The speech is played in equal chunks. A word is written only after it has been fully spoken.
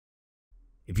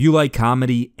If you like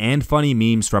comedy and funny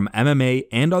memes from MMA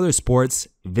and other sports,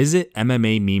 visit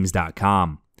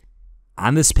MMAmemes.com.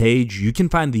 On this page, you can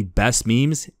find the best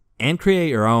memes and create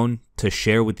your own to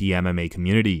share with the MMA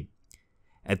community.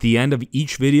 At the end of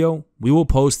each video, we will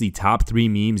post the top 3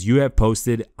 memes you have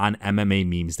posted on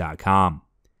MMAmemes.com.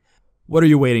 What are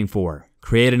you waiting for?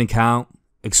 Create an account,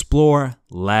 explore,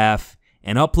 laugh,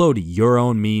 and upload your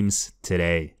own memes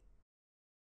today.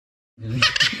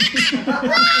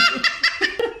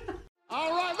 All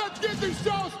right, let's get this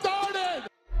show started.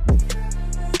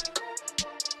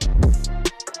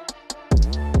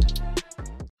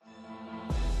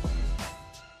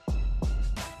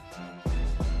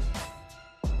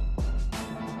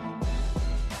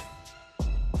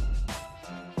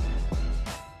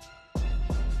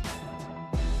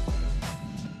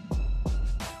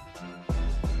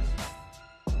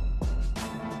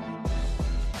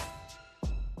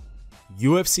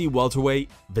 UFC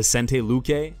welterweight Vicente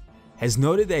Luque has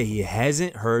noted that he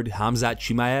hasn't heard Khamzat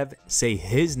Chimaev say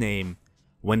his name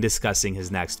when discussing his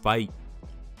next fight.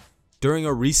 During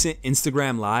a recent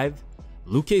Instagram live,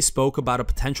 Luque spoke about a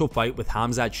potential fight with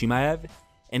Khamzat Chimaev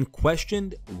and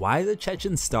questioned why the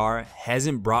Chechen star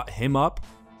hasn't brought him up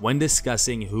when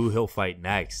discussing who he'll fight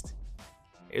next.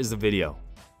 Here's the video.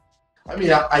 I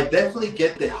mean, I definitely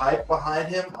get the hype behind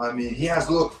him. I mean, he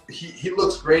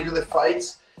looks great in the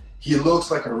fights. He looks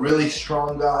like a really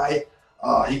strong guy.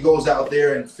 He goes out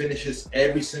there and finishes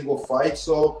every single fight.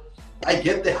 So I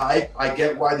get the hype. I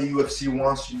get why the UFC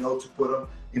wants, to put him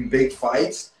in big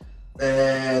fights.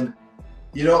 And,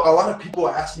 a lot of people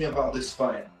ask me about this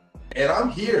fight. And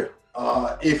I'm here.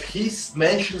 If he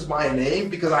mentions my name,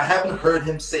 because I haven't heard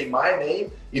him say my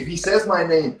name, if he says my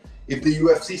name, if the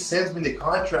UFC sends me the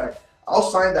contract, I'll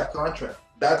sign that contract.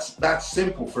 That's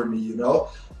simple for me,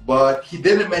 But he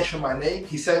didn't mention my name.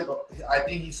 I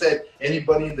think he said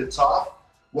anybody in the top.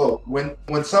 Well,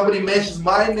 when somebody mentions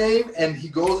my name and he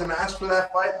goes and asks for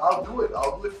that fight, I'll do it.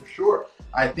 I'll do it for sure.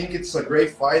 I think it's a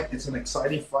great fight. It's an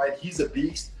exciting fight. He's a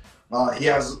beast. He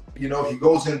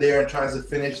goes in there and tries to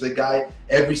finish the guy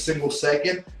every single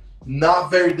second. Not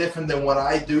very different than what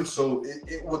I do. So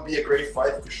it would be a great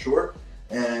fight for sure.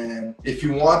 And if he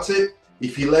wants it,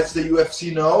 if he lets the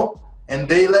UFC know and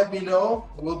they let me know,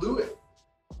 we'll do it.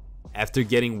 After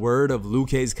getting word of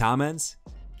Luque's comments,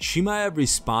 Chimaev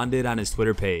responded on his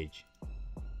Twitter page.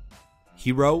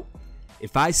 He wrote,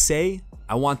 "If I say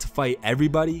I want to fight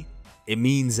everybody, it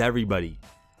means everybody.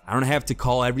 I don't have to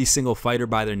call every single fighter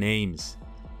by their names.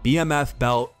 BMF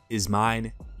belt is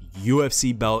mine,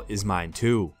 UFC belt is mine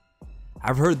too.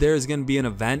 I've heard there's going to be an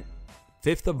event,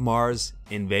 5th of Mars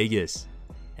in Vegas,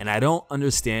 and I don't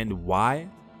understand why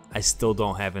I still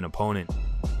don't have an opponent."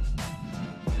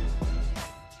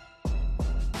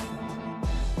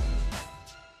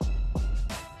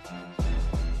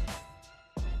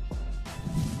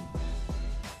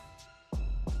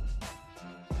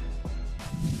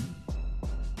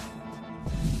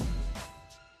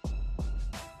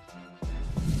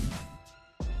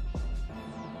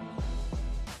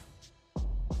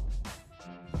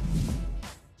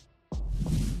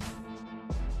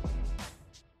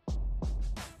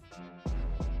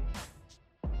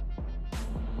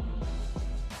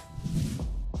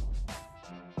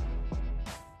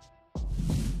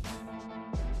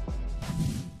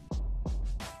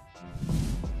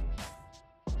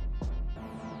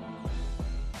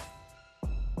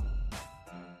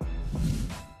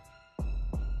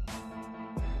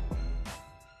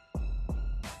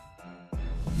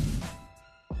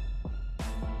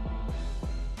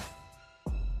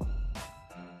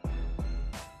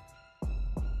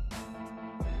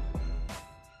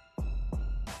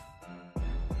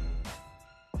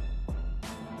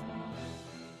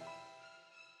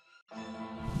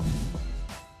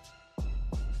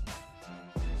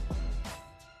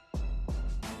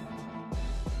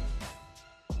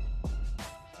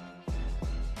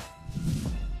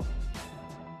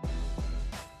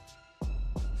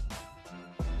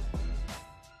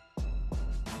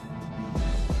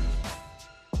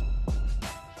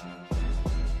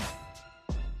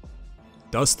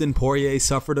 Dustin Poirier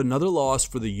suffered another loss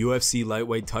for the UFC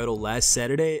lightweight title last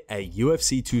Saturday at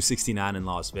UFC 269 in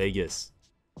Las Vegas.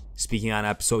 Speaking on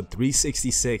episode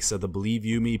 366 of the Believe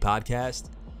You Me podcast,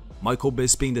 Michael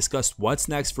Bisping discussed what's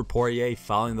next for Poirier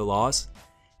following the loss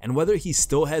and whether he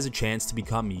still has a chance to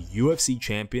become UFC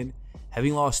champion,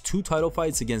 having lost 2 title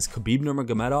fights against Khabib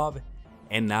Nurmagomedov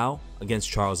and now against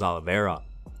Charles Oliveira.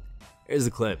 Here's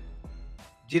the clip.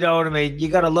 Do you know what I mean? You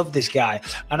got to love this guy.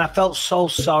 And I felt so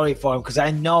sorry for him because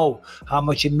I know how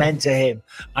much it meant to him.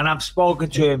 And I've spoken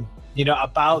to him,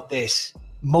 about this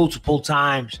multiple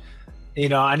times. You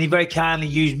know, and he very kindly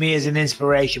used me as an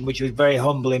inspiration, which was very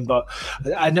humbling. But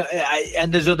I know,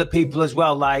 and there's other people as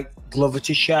well, like Glover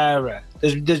Teixeira.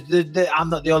 I'm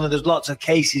not the only. There's lots of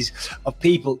cases of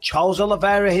people. Charles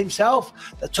Oliveira himself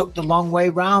that took the long way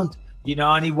round, you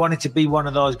know, and he wanted to be one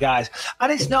of those guys.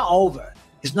 And it's not over.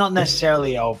 It's not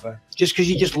necessarily over. Just because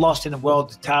you just lost in a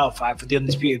world title fight for the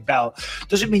undisputed belt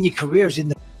doesn't mean your career's in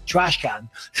the trash can.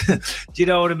 Do you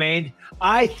know what I mean?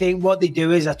 I think what they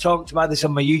do is, I talked about this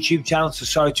on my YouTube channel, so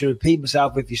sorry to repeat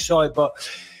myself if you saw it, but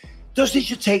Dustin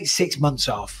should take 6 months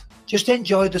off. Just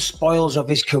enjoy the spoils of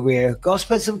his career. Go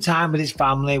spend some time with his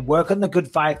family, work on the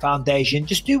Good Fight Foundation,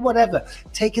 just do whatever.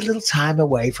 Take a little time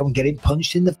away from getting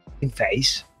punched in the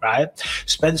face, right?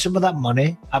 Spend some of that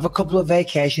money, have a couple of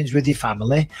vacations with your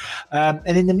family.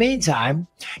 And in the meantime,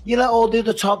 you let all the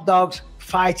other top dogs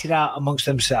fight it out amongst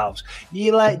themselves.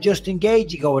 You let Justin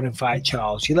Gage go in and fight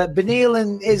Charles. You let Beneil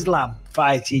and Islam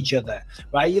fight each other,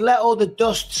 right? You let all the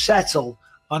dust settle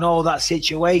on all that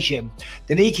situation.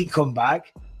 Then he can come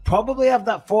back, probably have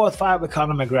that fourth fight with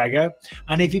Conor McGregor.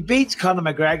 And if he beats Conor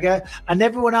McGregor and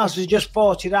everyone else has just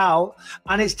fought it out,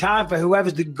 and it's time for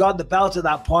whoever's got the belt at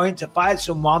that point to fight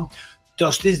someone,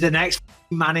 Dustin's the next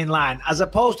man in line. As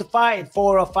opposed to fighting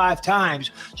 4 or 5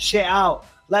 times, shit out.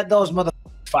 Let those motherfuckers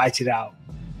fight it out.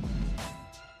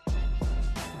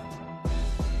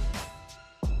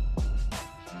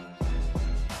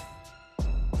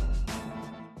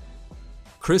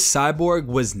 Cris Cyborg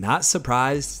was not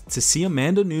surprised to see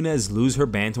Amanda Nunes lose her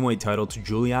bantamweight title to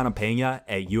Juliana Pena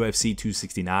at UFC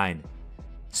 269.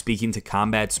 Speaking to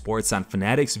Combat Sports on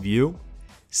Fanatics View,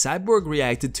 Cyborg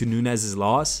reacted to Nunes'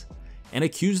 loss and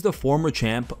accused the former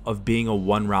champ of being a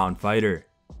one-round fighter.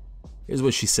 Here's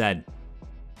what she said.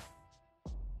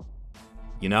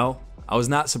 You know, I was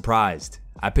not surprised.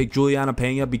 I picked Juliana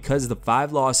Pena because the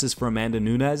 5 losses for Amanda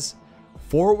Nunes,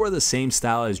 4 were the same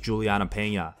style as Juliana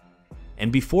Pena.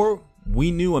 And before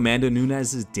we knew Amanda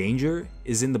Nunes' danger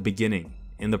is in the beginning,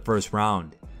 in the first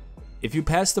round. If you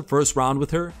pass the first round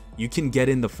with her, you can get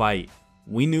in the fight.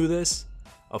 We knew this.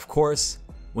 Of course,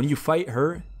 when you fight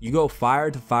her, you go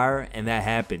fire to fire and that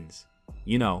happens.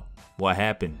 You know what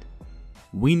happened.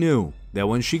 We knew that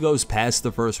when she goes past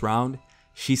the first round,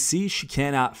 she sees she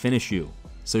cannot finish you.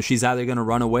 So she's either going to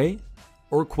run away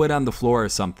or quit on the floor or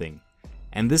something.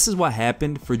 And this is what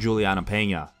happened for Juliana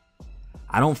Pena.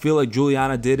 I don't feel like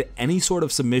Juliana did any sort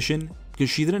of submission because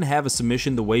she didn't have a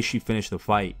submission the way she finished the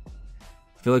fight.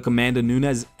 I feel like Amanda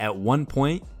Nunes at one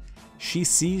point, she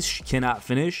sees she cannot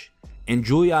finish and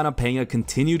Juliana Pena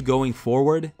continued going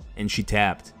forward and she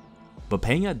tapped. But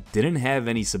Pena didn't have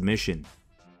any submission.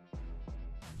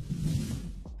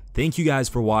 Thank you guys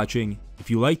for watching. If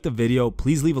you liked the video,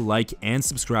 please leave a like and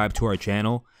subscribe to our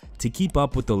channel to keep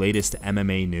up with the latest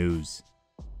MMA news.